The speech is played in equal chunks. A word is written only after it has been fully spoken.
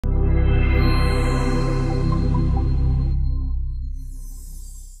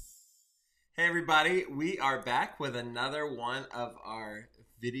Hey everybody, we are back with another one of our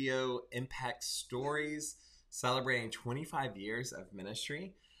video impact stories celebrating 25 years of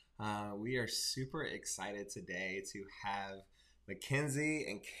ministry. We are super excited today to have Mackenzie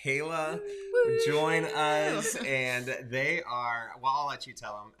and Kayla join us, and they are, well, I'll let you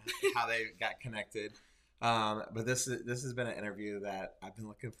tell them how they got connected. But this has been an interview that I've been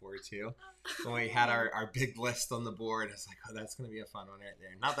looking forward to. When we had our big list on the board, it's like, oh, that's going to be a fun one right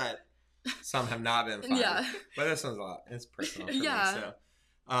there. Not that some have not been fun, but this one's it's personal for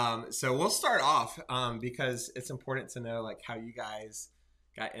me. So we'll start off because it's important to know like how you guys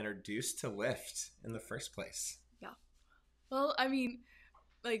got introduced to Lift in the first place. Yeah. Well, I mean,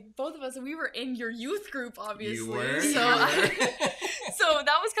 like both of us, we were in your youth group, obviously. You were. So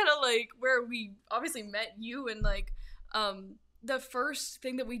that was kind of like where we obviously met you, and like the first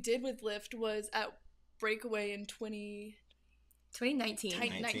thing that we did with Lift was at Breakaway in 2019.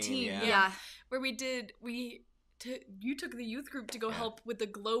 2019, yeah. Where you took the youth group to go help with the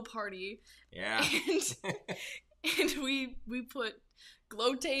glow party. Yeah. And we put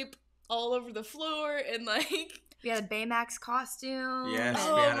glow tape all over the floor, and like we had a Baymax costume. Yes,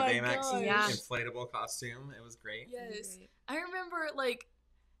 Oh we had a my Baymax gosh. inflatable costume. It was great. Yes. I remember like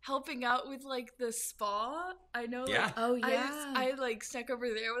helping out with like the spa. I know Yeah. like Oh yeah. I like snuck over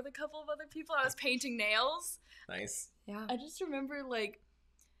there with a couple of other people. I was painting nails. Nice. Yeah. I just remember like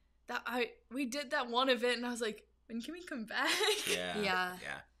that we did that one event, and I was like, when can we come back? Yeah.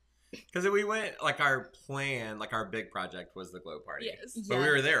 Because we went, like our plan, like our big project was the glow party. Yes. But we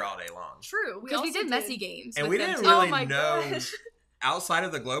were there all day long. True. Because we also did messy games. And with we them, didn't too. really Oh my know, gosh. outside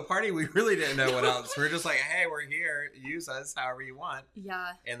of the glow party, we really didn't know what else. We were just like, hey, we're here. Use us however you want. Yeah.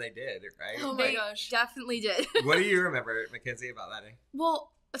 And they did, right? Oh my They gosh. definitely did. What do you remember, Mackenzie, about that day?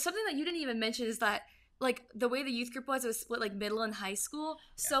 Well, something that you didn't even mention is that like the way the youth group was, it was split like middle and high school.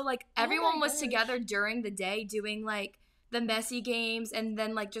 Yeah. So like Oh everyone my was gosh. together during the day doing like the messy games and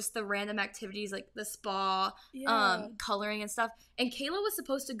then like just the random activities like the spa, coloring and stuff. And Kayla was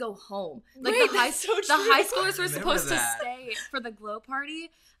supposed to go home. Like Wait, the high that's so the true. high schoolers were I remember supposed that. to stay for the glow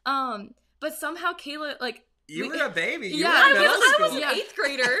party. But somehow Kayla like You were a baby. You Yeah, were in middle I was school. an 8th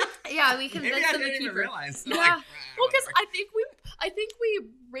grader. yeah, we Maybe convinced I them to didn't keep even her. realize. Yeah. Like, Well, because I think we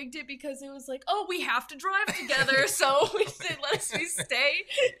rigged it because it was like, oh, we have to drive together, so we said let us stay.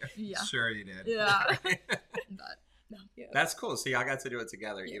 Yeah. Sure you did. Yeah. But no. Yeah. That's cool. So y'all got to do it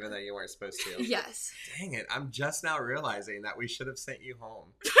together, even though you weren't supposed to. Yes. Dang it. I'm just now realizing that we should have sent you home.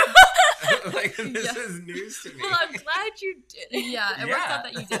 Like, this is news to me. Well, I'm glad you did it. Yeah, it worked out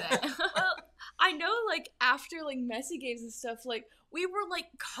that you did it. Well, I know, like, after, like, messy games and stuff, like, we were, like,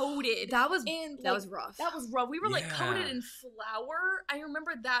 coated. That was and, that like, was rough. That was rough. We were, like, Yeah. coated in flour. I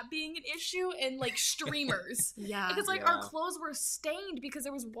remember that being an issue, and, like, streamers. Yeah. Because, like, Yeah. our clothes were stained because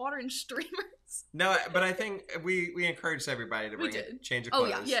there was water and streamers. No, but I think we encouraged everybody to We bring a did. change of Oh,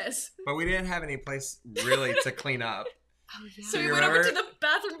 clothes. yeah. Yes. But we didn't have any place really to clean up. Oh yeah. So Do we you went over to remember the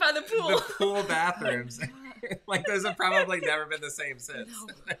bathroom by the pool. The pool bathrooms. Like, those have probably never been the same since.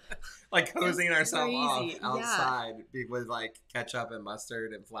 No. Like, hosing ourselves crazy. off outside with, like, ketchup and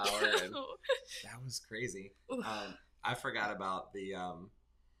mustard and flour. And that was crazy. Oof. I forgot about the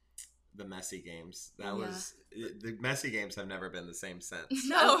messy games. That Yeah. was the messy games have never been the same since.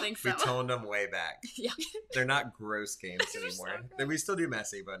 I don't think We so. toned them way back. Yeah. They're not gross games They're so anymore. gross. We still do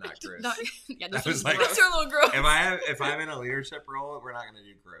messy, but not gross. Not, yeah, That this was was like- gross. Those are a little gross. If I'm in a leadership role, we're not going to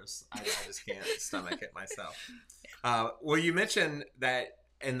do gross. I just can't stomach it myself. Well, you mentioned that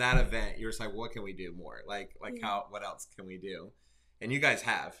in that event, you were just like, what can we do more? Like what else can we do? And you guys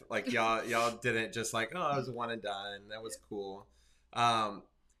have. Like, y'all didn't just like, oh, it was one and done. That was cool.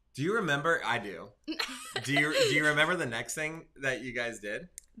 Do you remember? I do. Do you remember the next thing that you guys did?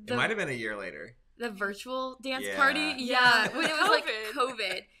 It might have been a year later. The virtual dance Yeah. party. Yeah. When it was like COVID.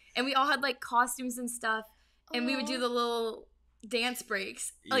 COVID. And we all had like costumes and stuff. And we would do the little dance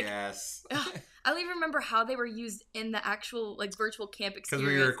breaks. Like Yes. I don't even remember how they were used in the actual like virtual camp Because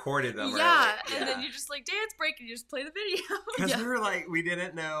experience. we recorded them. Yeah, early. And then you just like dance break and you just play the video. Because Yeah. we were like, we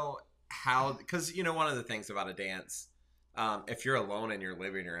didn't know how, because, you know, one of the things about a dance, if you're alone in your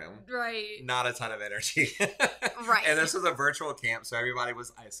living room, Right. not a ton of energy. Right. And this was a virtual camp, so everybody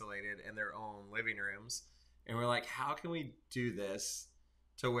was isolated in their own living rooms. And we're like, how can we do this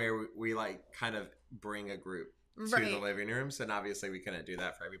to where we like kind of bring a group to the Right. living rooms? And obviously we couldn't do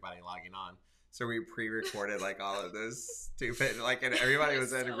that for everybody logging on. So we pre-recorded like all of those stupid, like, and everybody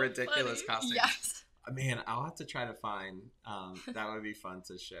was in So ridiculous funny. costumes. Yes. Man, I'll have to try to find. That would be fun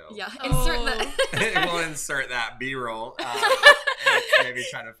to show. Yeah. Oh. Insert that. We'll insert that B-roll maybe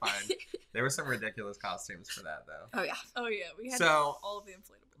trying to find. There were some ridiculous costumes for that though. Oh yeah. Oh yeah, we had So- all of the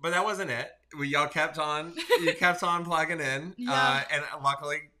inflatables. But that wasn't it. Y'all kept on. You kept on plugging in, Yeah. and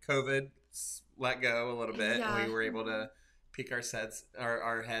luckily COVID let go a little bit, Yeah. and we were able to peek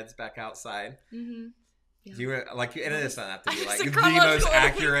our heads back outside. Mm-hmm. Yeah. You were like, and it doesn't have to be It's like a the chronological most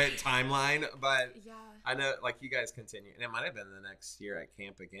accurate timeline, but Yeah. I know like you guys continue, and it might have been the next year at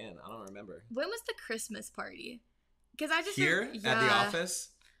camp again. I don't remember. When was the Christmas party? Because I just Here at the office.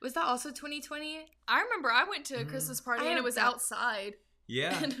 Was that also 2020? I remember I went to a Christmas party I and it have was that- outside.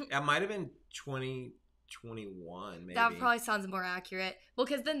 Yeah, it might have been 2021, maybe. That probably sounds more accurate. Well,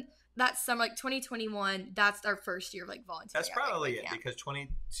 because then that summer, like 2021, that's our first year of like volunteering. That's probably it Yeah. because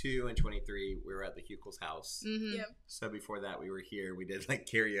 22 and 23 we were at the Huckel's house. Mm-hmm. Yeah. So before that we were here. We did like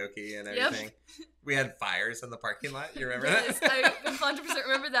karaoke and Yep. everything. We had fires in the parking lot. You remember Yes, that? I 100%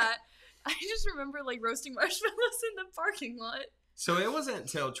 remember that. I just remember like roasting marshmallows in the parking lot. So it wasn't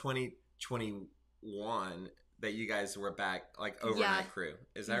until 2021 that you guys were back like overnight Yeah. crew.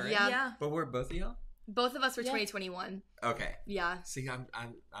 Is that right? Yeah. But were both of y'all? Both of us were Yeah. 2021. Okay. Yeah. See, I'm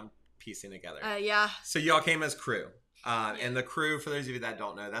piecing together. Yeah. So y'all came as crew, and the crew, for those of you that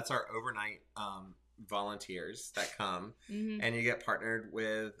don't know, that's our overnight volunteers that come, Mm-hmm. and you get partnered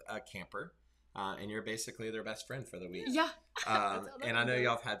with a camper, and you're basically their best friend for the week. Yeah. how that And I know works.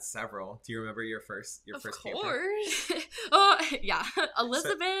 y'all have had several. Do you remember your first Of camper? course. Oh, yeah.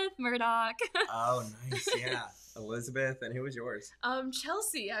 Elizabeth Murdoch. Oh, nice. Yeah, Elizabeth. And who was yours?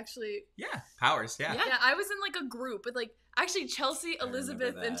 Chelsea actually. Yeah, Powers. Yeah. Yeah, I was in like a group with like actually Chelsea, I remember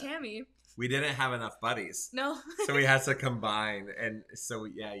Elizabeth, and that. Tammy. We didn't have enough buddies, No. so we had to combine. And so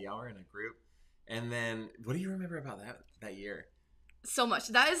yeah, y'all were in a group. And then, what do you remember about that year? So much.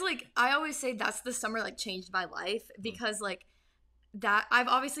 That is like, I always say that's the summer like changed my life because like that I've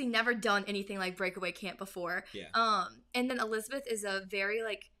obviously never done anything like breakaway camp before. Yeah. And then Elizabeth is a very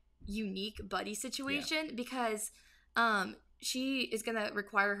like unique buddy situation because she is gonna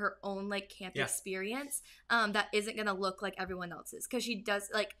require her own like camp Yeah. experience that isn't gonna look like everyone else's because she does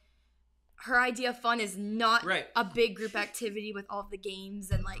like her idea of fun is not Right. a big group activity with all of the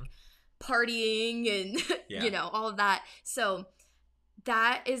games and like partying and Yeah. you know all of that. So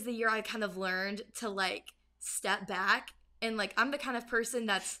that is the year I kind of learned to like step back and like I'm the kind of person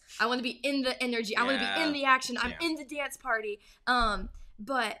that's I want to be in the energy. I want to Yeah. be in the action. I'm Yeah. in the dance party.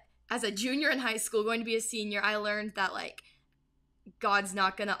 But as a junior in high school going to be a senior, I learned that like God's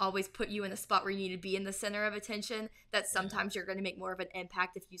not going to always put you in a spot where you need to be in the center of attention, that sometimes you're going to make more of an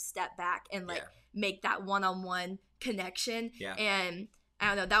impact if you step back and like Yeah. make that one-on-one connection. Yeah. And I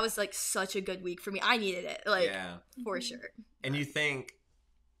don't know, that was like such a good week for me. I needed it, like Yeah. for sure. And you think,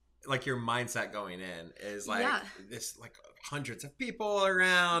 like, your mindset going in is like Yeah. this, like hundreds of people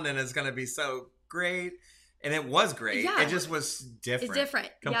around, and it's gonna be so great. And it was great. Yeah. It just was different. It's different.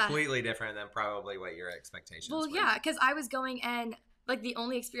 Yeah. Completely different than probably what your expectations Well, were. yeah, because I was going and like the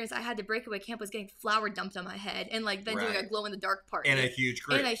only experience I had to breakaway camp was getting flour dumped on my head and like then doing a Right. glow in the dark party In a huge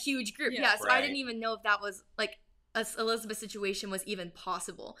group. in a huge group. Yeah. Yeah, so I Right. didn't even know if that was like a Elizabeth situation was even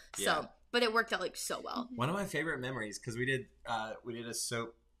possible. So, Yeah. but it worked out like so well. One of my favorite memories, because we did a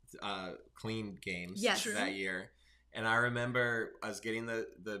soap clean games Yes. that year. And I remember us getting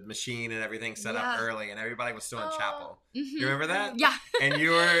the machine and everything set up Yeah. early, and everybody was still in Oh. chapel. Mhm. You remember that? Yeah, And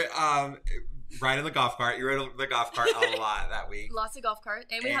you were riding the golf cart. You rode the golf cart a lot that week. lots of golf cart,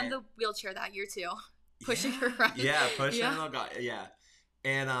 and we had And- the wheelchair that year too, pushing Yeah. her around. Yeah, pushing Yeah. the golf. Yeah,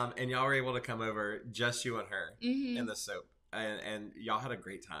 and y'all were able to come over, just you and her, Mhm. in the soap, and y'all had a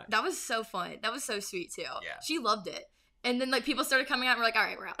great time. That was so fun. That was so sweet too. Yeah. She loved it. And then like people started coming out and we're like, all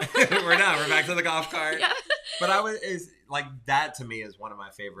right, we're out. We're done. We're back to the golf cart. Yeah. But is like that to me is one of my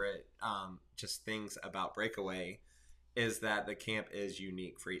favorite just things about Breakaway is that the camp is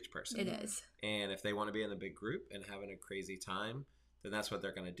unique for each person. It is. And if they want to be in a big group and having a crazy time, then that's what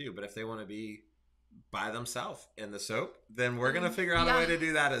they're going to do. But if they want to be by themselves in the soap, then we're going to figure out a Yeah. way to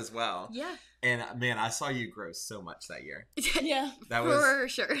do that as well. Yeah. And man, I saw you grow so much that year. Yeah. That was For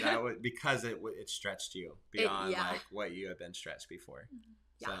sure. that was because it stretched you beyond yeah. like what you had been stretched before.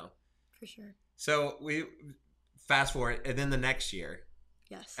 Yeah. For sure. So we fast forward, and then the next year,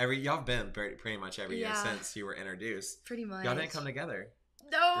 Yes. y'all have been pretty much every year Yeah. since you were introduced. Pretty much. Y'all didn't come together.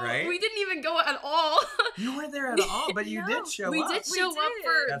 No, right? we didn't even go at all. You weren't there at all, but you No, did show we up. did We show up did.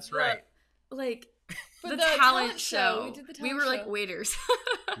 for That's the, right. like For the, the talent talent show. show. We did the We talent were like show. waiters.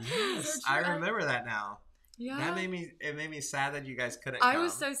 Yes, So true. I remember that now. Yeah. That made me sad that you guys couldn't I come.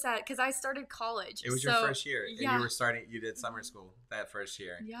 was so sad because I started college. It was so, your first year, and yeah. you did summer school that first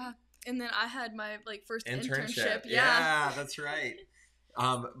year. Yeah. And then I had my like first Internship. internship. Yeah, that's right.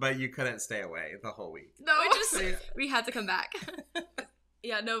 But you couldn't stay away the whole week. No, We just- So, we had to come back.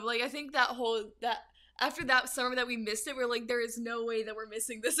 Yeah, no, like I think that after that summer that we missed it, we're like, there is no way that we're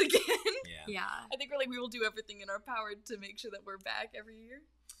missing this again. Yeah. I think we're like, we will do everything in our power to make sure that we're back every year.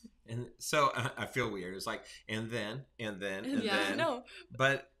 And so I feel weird. It's like, and then. No.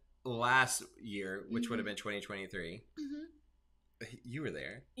 But last year, which would have been 2023, you were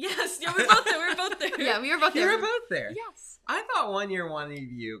there. Yes, yeah, we were both there. We were both there. Yeah, we were both there. You were both there. Yes. I thought one year one of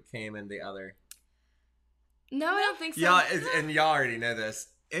you came and the other. No, I don't think so. Y'all, and y'all already know this.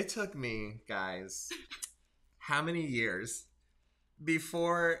 It took me, guys, how many years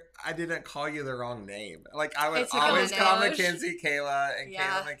before I didn't call you the wrong name? Like, I would always call Mackenzie Kayla and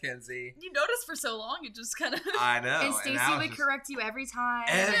Kayla Mackenzie. You noticed for so long, it just kind of... I know. And Stacey would correct you every time.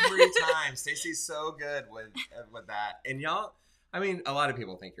 Every time. Stacey's so good with that. And y'all, I mean, a lot of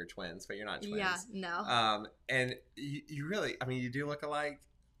people think you're twins, but you're not twins. Yeah, no. And you really, I mean, you do look alike,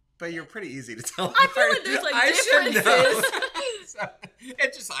 but you're pretty easy to tell. I feel like there's like differences. So,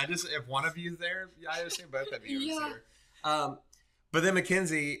 I just, if one of you's there, I assume both of you are there. But then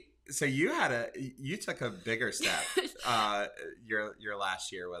Mackenzie, so you took a bigger step your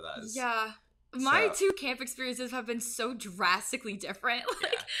last year with us. Yeah. My two camp experiences have been so drastically different.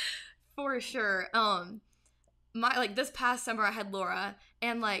 Like, for sure. This past summer I had Laura,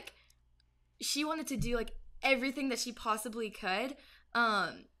 and like she wanted to do like everything that she possibly could.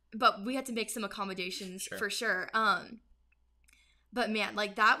 But we had to make some accommodations for sure. But man,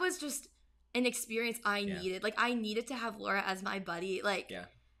 like that was just an experience I needed. Like I needed to have Laura as my buddy. Like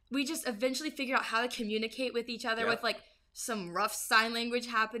we just eventually figured out how to communicate with each other with like some rough sign language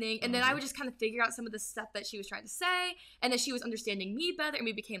happening. And then I would just kind of figure out some of the stuff that she was trying to say. And then she was understanding me better, and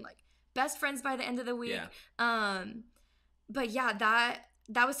we became like best friends by the end of the week. But yeah,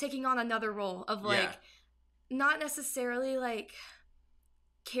 that was taking on another role of like not necessarily like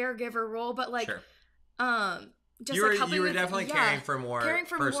caregiver role, but like just you were, like helping you were with, definitely caring for more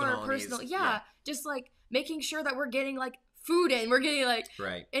personal needs. Just like making sure that we're getting like food in, we're getting like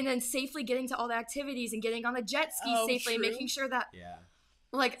and then safely getting to all the activities and getting on the jet ski safely, making sure that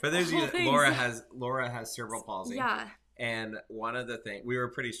like for those of you, Laura has cerebral palsy. And one of the things, we were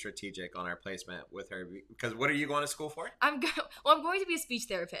pretty strategic on our placement with her, because what are you going to school for? I'm going to be a speech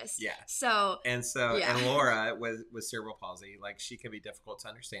therapist. And Laura with cerebral palsy, like she can be difficult to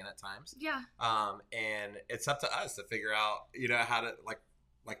understand at times. And it's up to us to figure out, how to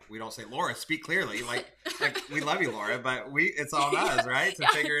like we don't say, Laura, speak clearly. Like we love you, Laura, but it's on us, right? To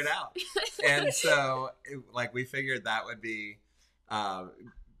figure it out. And so we figured that would be,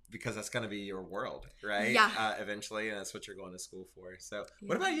 because that's going to be your world, right? Eventually, and that's what you're going to school for. So,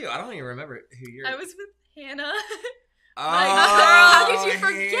 what about you? I don't even remember who you're. I was with Hannah. Oh, how could you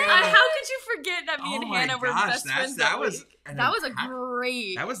forget? How could you forget that me and Hannah were best friends? That was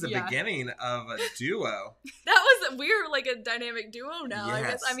great. That was the beginning of a duo. We were like a dynamic duo now. I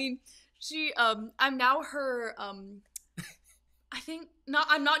guess. I mean, she. I'm now her. I think not.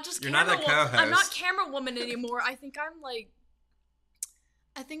 I'm not just. You're not a co-host. I'm not camera woman anymore. I think I'm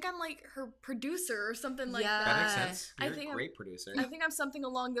like her producer or something like that. That makes sense. You're a great producer. I think I'm something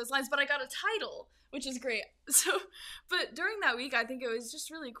along those lines, but I got a title, which is great. So, but during that week, I think it was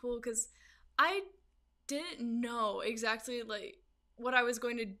just really cool because I didn't know exactly like what I was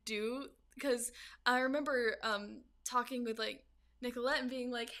going to do, because I remember talking with like Nicolette and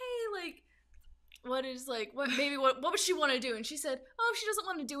being like, hey, like what would she want to do? And she said, oh, if she doesn't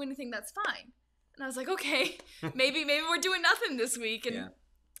want to do anything, that's fine. And I was like, okay, maybe we're doing nothing this week. And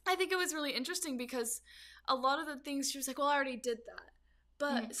I think it was really interesting because a lot of the things she was like, well, I already did that.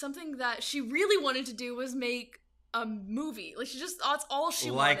 But something that she really wanted to do was make a movie. Like that's all she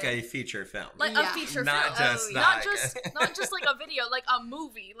wanted. Like a feature film. Like a feature film. Not just like a video, like a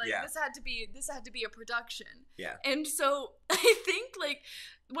movie. Like this had to be a production. Yeah. And so I think like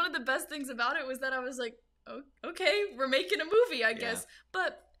one of the best things about it was that I was like, oh, okay, we're making a movie, I guess.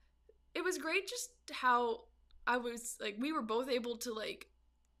 But it was great just how I was like, we were both able to like,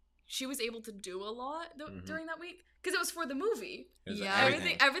 she was able to do a lot during that week because it was for the movie.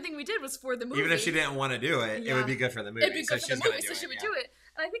 Everything we did was for the movie. Even if she didn't want to do it, it would be good for the movie. It'd be good for the movie, so she would do it.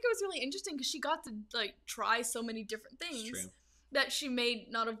 And I think it was really interesting because she got to like try so many different things that she may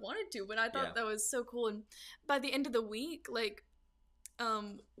not have wanted to. But I thought that was so cool. And by the end of the week, like,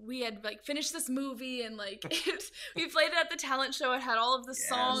 we had like finished this movie and like we played it at the talent show. It had all of the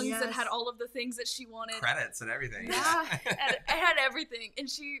songs. It had all of the things that she wanted. Credits and everything. Yeah, it had everything.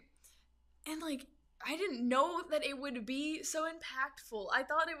 And like I didn't know that it would be so impactful. I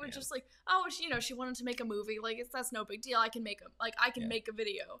thought it would just like, oh, she wanted to make a movie. Like, that's no big deal. I can make make a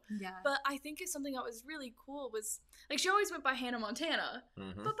video. Yeah. But I think it's something that was really cool was, like, she always went by Hannah Montana.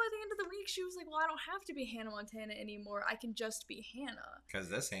 Mhm. But by the end of the week, she was like, well, I don't have to be Hannah Montana anymore. I can just be Hannah. Because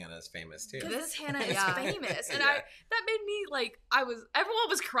this Hannah is famous too. Because this Hannah is Yeah. famous. And Yeah. that made me, like, everyone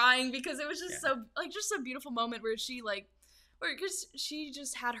was crying because it was just just a beautiful moment where because she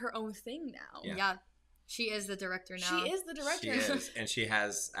just had her own thing now. Yeah. She is the director now. She is the director. She is, and she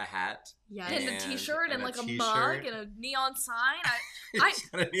has a hat. Yeah. And a And- t-shirt and and a like a t-shirt. mug and a neon sign. She's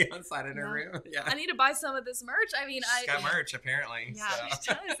got a neon sign in her room. Yeah. I need to buy some of this merch. I mean, She's got merch apparently. Yeah, so.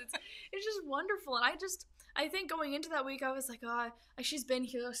 She does. It's just wonderful. And I think going into that week, I was like, she's been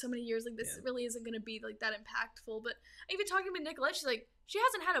here so many years. Like, this really isn't going to be like that impactful. But even talking with Nicolette, she's like, she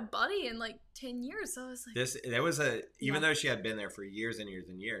hasn't had a buddy in like 10 years. So I was like, Even though she had been there for years and years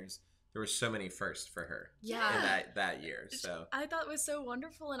and years, there were so many firsts for her. Yeah. In that year. So I thought it was so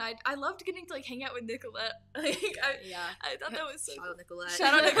wonderful, and I loved getting to like hang out with Nicolette. Like, I thought that was so Shout out Nicolette.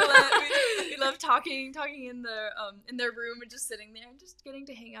 Shout out Nicolette. we love talking in their room and just sitting there and just getting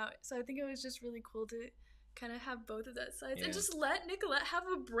to hang out. So I think it was just really cool to kind of have both of that sides and just let Nicolette have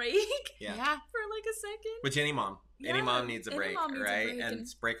a break yeah. for like a second. Which any mom needs a break, right? Break and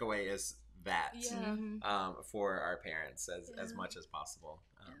breakaway is that Mhm. for our parents as much as possible.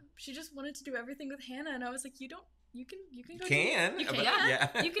 She just wanted to do everything with Hannah, and I was like, you can go. You you can, can. but,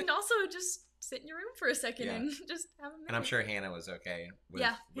 Yeah. You can also just sit in your room for a second and just have a minute. And I'm sure Hannah was okay with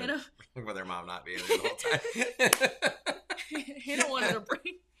Hannah. with her mom not being there the whole time. Hannah wanted a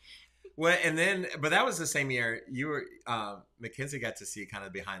break. Well, but that was the same year you were Mackenzie got to see kind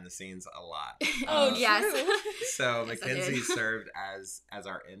of behind the scenes a lot. Oh, yes. So Yes, I Mackenzie did. served as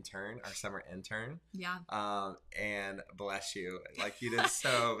our summer intern. Yeah. And bless you, like you did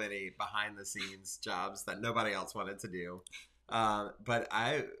so many behind the scenes jobs that nobody else wanted to do. But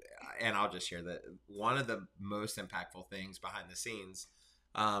I'll just share that one of the most impactful things behind the scenes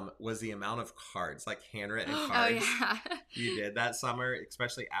was the amount of cards, like handwritten cards. Oh, yeah. You did that summer,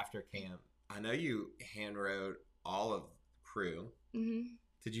 especially after camp. I know you hand wrote all of crew. Mm-hmm.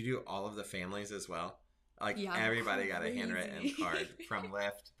 Did you do all of the families as well? Like Yeah. everybody got a handwritten Crazy. card from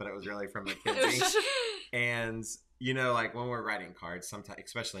Lyft, but it was really from Mackenzie. And like when we're writing cards, sometimes,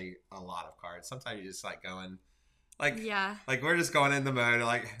 especially a lot of cards, sometimes you just like going, like, Yeah. like we're just going in the mode,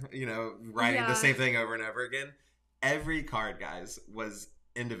 like writing Yeah. the same thing over and over again. Every card, guys, was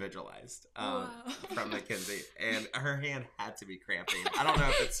individualized from Mackenzie, and her hand had to be cramping. I don't know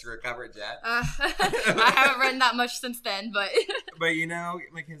if it's recovered yet. I haven't written that much since then, but But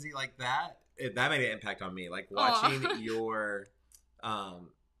Mackenzie, like that made an impact on me. Like watching your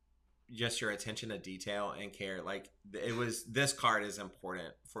just your attention to detail and care. Like this card is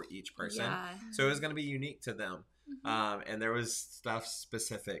important for each person. yeah. So it was going to be unique to them. Mhm. And there was stuff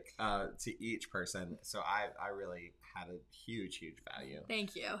specific to each person. So I really had a huge value.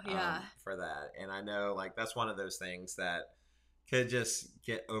 Thank you. Yeah. For that. And I know like that's one of those things that could just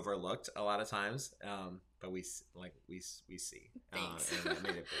get overlooked a lot of times. But we see. Thanks. And it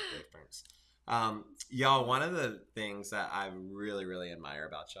made a big difference. Y'all, one of the things that I really admire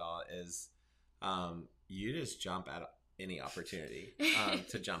about y'all is you just jump at any opportunity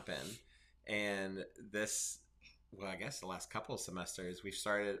to jump in. And I guess the last couple of semesters, we've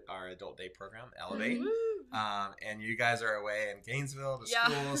started our adult day program, Elevate. Woo. And you guys are away in Gainesville to Yeah.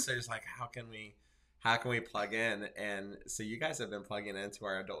 school. So it's like, how can we plug in? And so you guys have been plugging into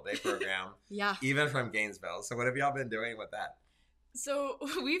our adult day program, Yeah. even from Gainesville. So what have y'all been doing with that? So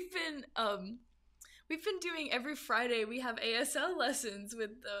we've been doing every Friday. We have ASL lessons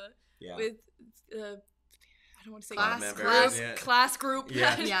with I don't want to say class group.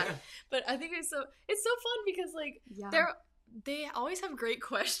 Yeah. Yeah. But I think it's so fun because like Yeah. they always have great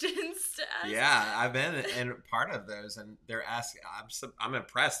questions to ask. Yeah, I've been in part of those, and they're asking. I'm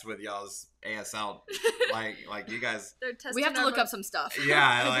impressed with y'all's ASL. like you guys. They're testing We have to our look up some stuff.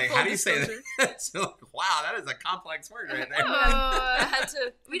 Yeah, like Full how do you say disclosure. that? So, like, wow, that is a complex word right there. I had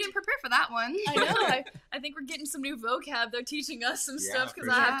to. We didn't prepare for that one. I know. I think we're getting some new vocab. They're teaching us some Yeah, stuff for because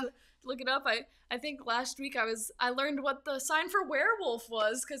I have sure. to look it up. I think last week I learned what the sign for werewolf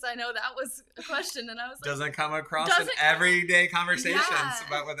was because I know that was a question, and I was like, Doesn't come across in Doesn't come- everyday conversations, Yeah.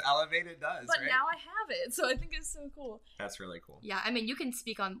 but with Elevate it does. but right? now I have it, so I think it's so cool. That's really cool. Yeah, I mean, you can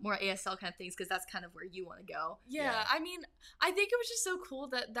speak on more ASL kind of things because that's kind of where you want to go. Yeah, Yeah. I mean, I think it was just so cool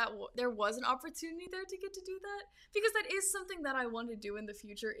that there was an opportunity there to get to do that because that is something that I want to do in the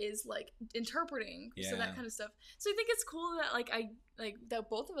future is like interpreting, so Yeah. that kind of stuff. So I think it's cool that that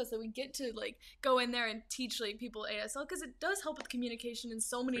both of us that we get to like go in there and teach like people ASL, because it does help with communication in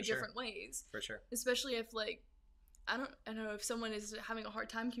so many For sure. different ways. For sure. Especially if like I don't know if someone is having a hard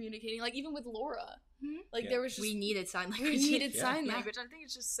time communicating, like even with Laura, like there was just we needed sign language. we needed Yeah. sign Yeah. language. I think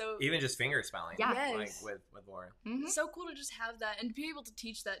it's just so Even just finger spelling. Yeah. Like Yes. with Laura. Mhm. so cool to just have that and be able to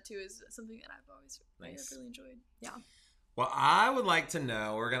teach that too is something that I've always Nice. really enjoyed. Well, I would like to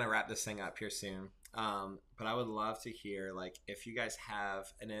know, we're going to wrap this thing up here soon. But I would love to hear, like, if you guys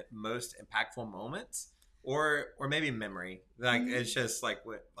have an most impactful moments or maybe memory. Like, it's just like,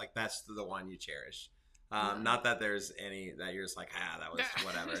 like that's the one you cherish. Not that there's any that you're just like, that was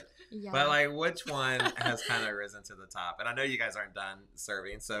whatever. Yeah. But like, which one has kind of risen to the top? And I know you guys aren't done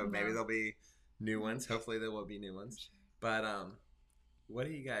serving, so maybe there'll be new ones. Hopefully there will be new ones. But what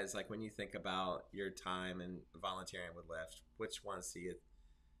do you guys like when you think about your time and volunteering with Lyft? Which ones do you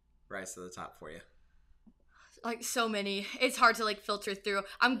rise to the top for you? Like so many. It's hard to like filter through.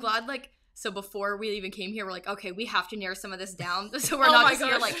 I'm glad like so before we even came here, we're like, okay, we have to narrow some of this down so we're not just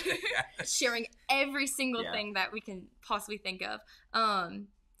here like sharing every single thing that we can possibly think of.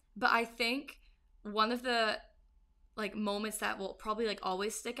 But I think one of the like moments that will probably like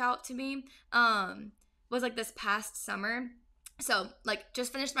always stick out to me was like this past summer. So like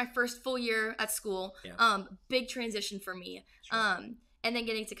just finished my first full year at school. Big transition for me. Sure. And then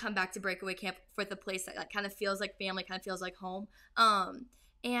getting to come back to breakaway camp with a place that like, kind of feels like family, kind of feels like home.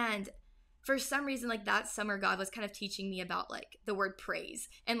 And for some reason, like that summer, God was kind of teaching me about like the word praise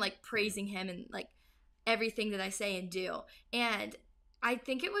and like praising him and like everything that I say and do. And I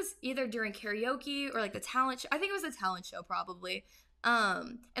think it was either during karaoke or like the talent show. I think it was the talent show probably.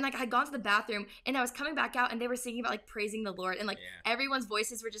 And like I had gone to the bathroom and I was coming back out and they were singing about like praising the Lord and like everyone's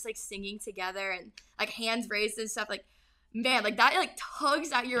voices were just like singing together and like hands raised and stuff. Like, man, like that like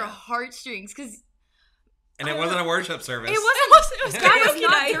tugs at your heartstrings because. And it wasn't a worship service. It wasn't. It was That was karaoke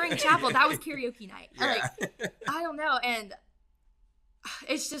not night. during chapel. That was karaoke night. Yeah. Like, I don't know. And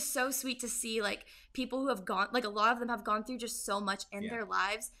it's just so sweet to see like people who have gone, like a lot of them have gone through just so much in their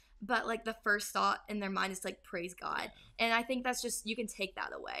lives. But like the first thought in their mind is like praise God. And I think that's just, you can take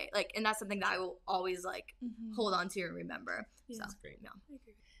that away. Like, and that's something that I will always like hold on to and remember. Yeah. So That's great. yeah. I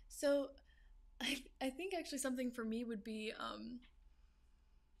agree. So I think actually something for me would be I'm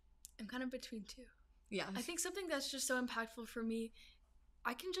kind of between two. Yeah. I think something that's just so impactful for me,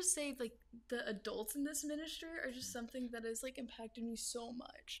 I can just say like the adults in this ministry are just something that has like impacted me so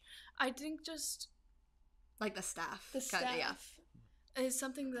much. I think just Like the staff. the Kinda, staff is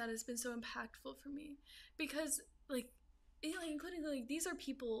something that has been so impactful for me because like including like these are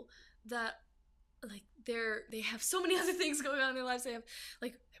people that like they have so many other things going on in their lives. They have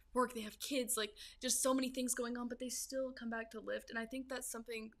like work, they have kids, like just so many things going on, but they still come back to Lyft. And I think that's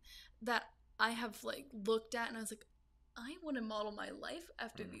something that I have like looked at and I was like, I want to model my life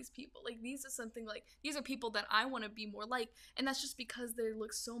after these people. Like these are something like these are people that I want to be more like, and that's just because they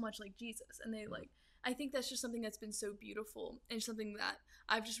look so much like Jesus. And they like, I think that's just something that's been so beautiful and something that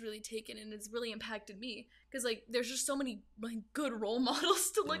I've just really taken and it's really impacted me because like there's just so many like good role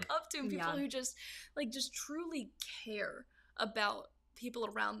models to look up to and people who just truly care about people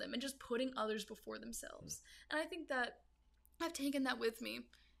around them and just putting others before themselves. And I think that I've taken that with me.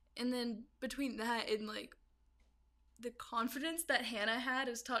 And then between that and like the confidence that Hannah had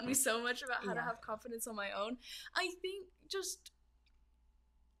has taught me so much about how to have confidence on my own. I think just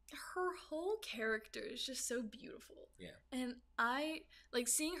her whole character is just so beautiful. Yeah. And I like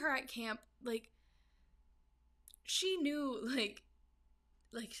seeing her at camp, like she knew like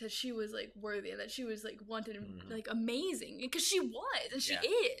that she was like worthy and that she was like wanted and like amazing because she was and she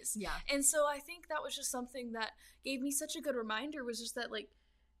is. Yeah. And so I think that was just something that gave me such a good reminder was just that like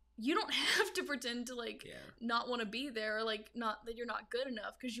you don't have to pretend to like not want to be there or like not that you're not good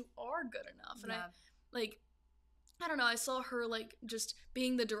enough because you are good enough. And I don't know, I saw her like just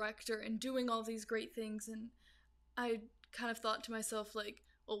being the director and doing all these great things and I kind of thought to myself like,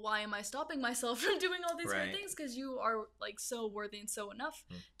 well, why am I stopping myself from doing all these great things? Because you are like so worthy and so enough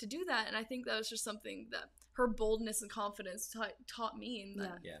to do that. And I think that was just something that her boldness and confidence taught me. And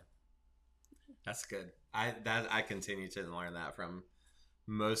that. Yeah, that's good. I continue to learn that from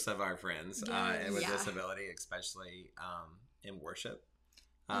most of our friends with disability, especially in worship.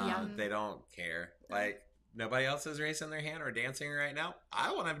 They don't care. Like nobody else is raising their hand or dancing right now.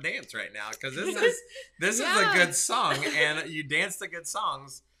 I want to dance right now because this is a good song, and you dance to good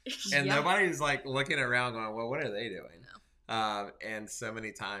songs, and nobody's like looking around going, "Well, what are they doing?" No. And so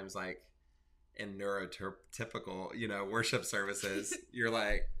many times, like in neurotypical, worship services, you're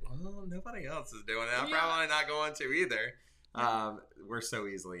like, "Well, nobody else is doing it. I'm probably not going to either." We're so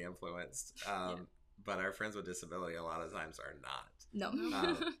easily influenced. but our friends with disability a lot of times are not.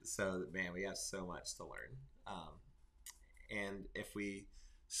 No. So, man, we have so much to learn. And if we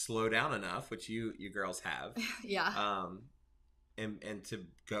slow down enough, which you girls have, Yeah. and to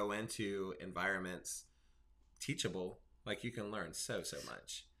go into environments teachable, like you can learn so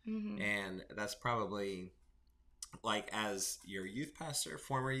much. Mhm. And that's probably like as your youth pastor,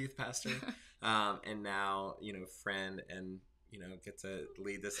 former youth pastor, and now, friend and, get to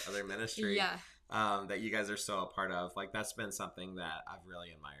lead this other ministry Yeah. that you guys are still a part of. Like that's been something that I've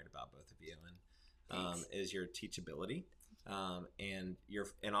really admired about both of you, and is your teachability.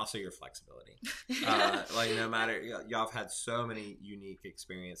 And also your flexibility. Like no matter, y'all have had so many unique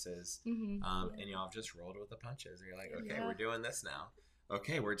experiences, Mhm. and y'all have just rolled with the punches. And you're like, okay, Yeah. we're doing this now.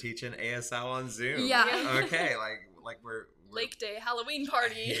 Okay, we're teaching ASL on Zoom. Yeah. Okay, like we're Lake Day, Halloween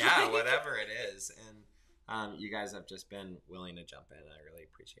party. yeah, whatever it is, and you guys have just been willing to jump in. And I really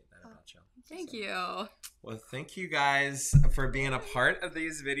appreciate that about y'all. Thank So- you. Well, thank you guys for being a part of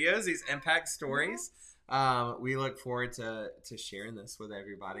these videos, these impact stories. We look forward to sharing this with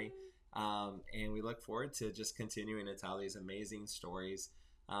everybody. And we look forward to just continuing to tell these amazing stories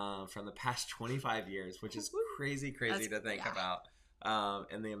from the past 25 years, which is crazy That's- to think yeah. about.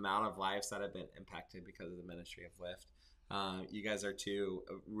 And the amount of lives that have been impacted because of the ministry of Lift. You guys are two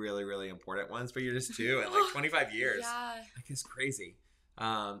really, really important ones, but you're just two in like 25 years. Yeah. Like it's crazy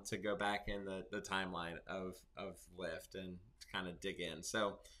to go back in the timeline of Lyft and to kind of dig in.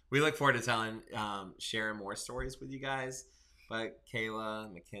 So we look forward to sharing more stories with you guys. But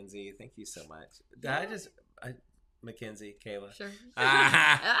Kayla, Mackenzie, thank you so much. Mackenzie, Kayla. Sure.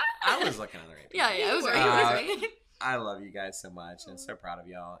 I was looking on the right. Yeah, it was You right. were. I love you guys so much and so proud of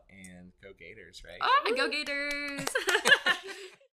y'all. And go Gators, right? Oh, go Gators!